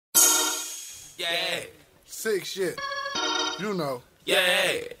Yeah. Sick shit. You know.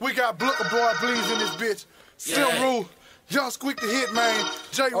 Yeah. We got Blooker Boy Bleeds in this bitch. Still Rouge. Young Squeak the Hitman.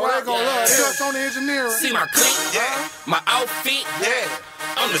 J. Ray gon' love just on the engineering. See my clique, my outfit,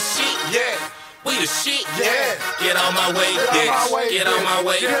 I'm the shit, we the shit, Get on my way, bitch. Get on my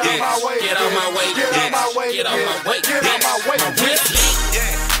way, bitch. Get on my way, bitch. Get on my way, bitch. My wrist lit,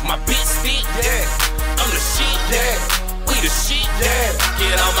 my bitch stick, I'm the shit, we the shit,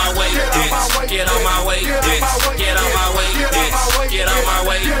 Get on my way, bitch. Get on my way, bitch. Get on my way, bitch. Get on my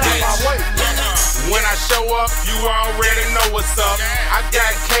way, bitch. When I show up, you already know what's up. I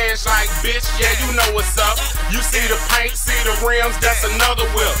got cash like bitch, yeah, you know what's up. You see the paint, see the rims, that's another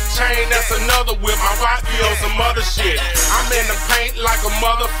whip. Chain, that's another whip. My wife be on some other shit. I'm in the paint like a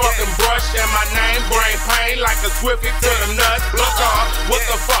motherfucking brush, and my name bring pain like a Swifty to the nuts. Block off, what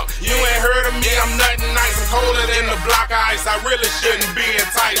the fuck? You ain't heard of me, I'm nothing nice. I'm colder than the block of ice, I really shouldn't be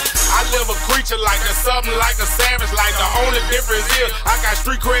entitled. I live a creature like a something like a savage. Like the only difference is I got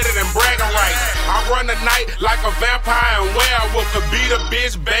street credit and bragging rights. I run the night like a vampire and werewolf. Could beat a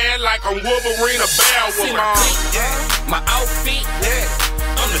bitch bad like a Wolverine or Beowulf. See my clique, my outfit,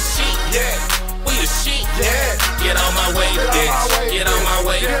 I'm the shit, we the shit, Get on my way, bitch. Get on my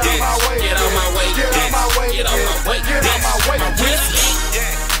way, bitch. Get on my way, bitch. Get on my way, bitch. My wrist lit,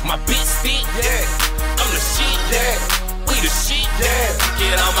 my bitch stick, I'm the shit, we the shit,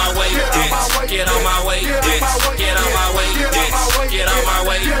 Get on my way, bitch. Get on my way, bitch. Get on my way, bitch. Get on my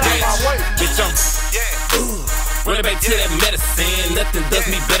way, bitch. Bitch, I'm running back to that medicine. Nothing does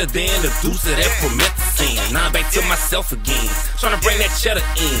me better than the deuce of that promethazine. Now I'm back to myself again, trying to bring that cheddar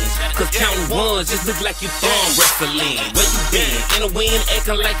in. Cause counting ones just look like you throwing wrestling. Where you been? In the wind,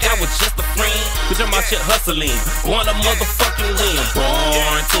 acting like I was just a friend. Bitch, I'm out here hustling, going to motherfucking win.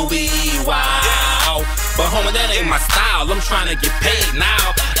 Born to be wild, but homie, that ain't my style. I'm trying to get paid now.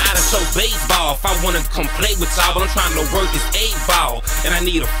 I done show baseball if I wanna come play with y'all, but I'm trying to work this 8-ball, and I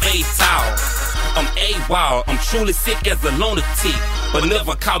need a face towel. I'm AWOL, I'm truly sick as a lunatic, but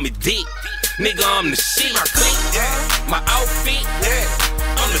never call me dick. Nigga, I'm the shit. My clique, my outfit,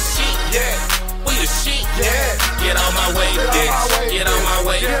 I'm the shit, we the shit, Get on my way, bitch. Get on my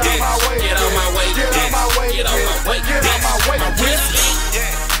way, bitch. Get on my way, bitch. Get on my way, bitch. My wrist lit,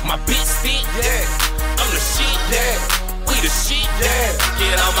 my bitch stick, I'm the shit, we the shit,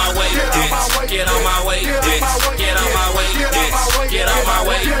 Get on my way, bitch. Get on my way, bitch. Get on my way, bitch. Get on my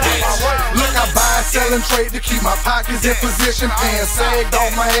way, bitch. Look, I buy, sell, and trade to keep my pockets in position. Pants sagged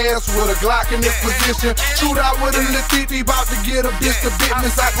off my ass with a Glock in this position. Shoot out with a little titty, about to get a bitch to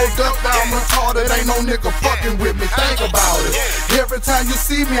business. I go duck down retarded, ain't no nigga fucking with me. Think about it. Every time you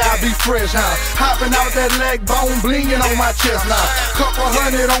see me, I be fresh, hopping out that leg bone, blinging on my chest now. Couple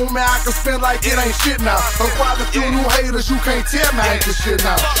hundred on me, I can spend like it ain't shit now. But quite a few new haters, you can't tell me I ain't this shit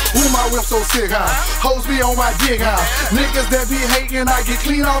now. Ooh, my whip so sick, hoes be on my dick, niggas that be hating, I get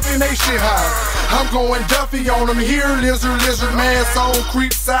clean off in they shit, I'm going Duffy on them here, lizard man, soul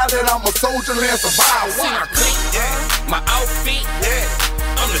creep salad, I'm a soldier, land survive. See my clique, my outfit,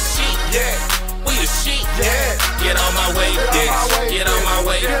 I'm the shit, we the shit, Get on my way, bitch. Get on my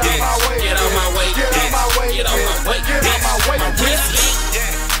way, bitch. Get on my way, bitch. Get on my way, bitch. My wrist lit,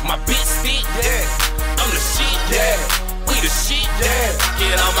 my bitch stick, I'm the shit, we the shit,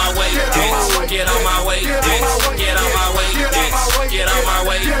 Get on my way, bitch. Get on my way, bitch. Get on my way, bitch. Get on my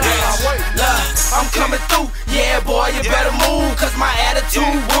way, bitch. Look, I'm coming through, yeah boy, you better move, cause my attitude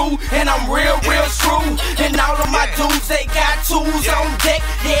rude, and I'm real true. And all of my dudes, they got tools on deck,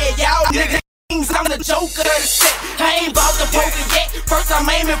 yeah, y'all niggas, I'm the joker of the set. I ain't bout the poker yet, first I'm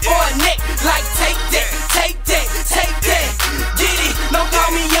aiming for a neck, like take that, take that, take that. Get it, don't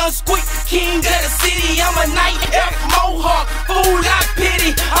call me Young Squeak, king of the city, I'm a night F Mohawk, fool I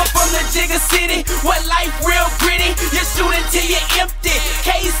pity. I'm from the Jigger City, where life real gritty, you shoot until you're empty,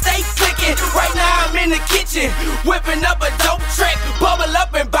 K stay clicking, right now I'm in the kitchen, whipping up a dope track,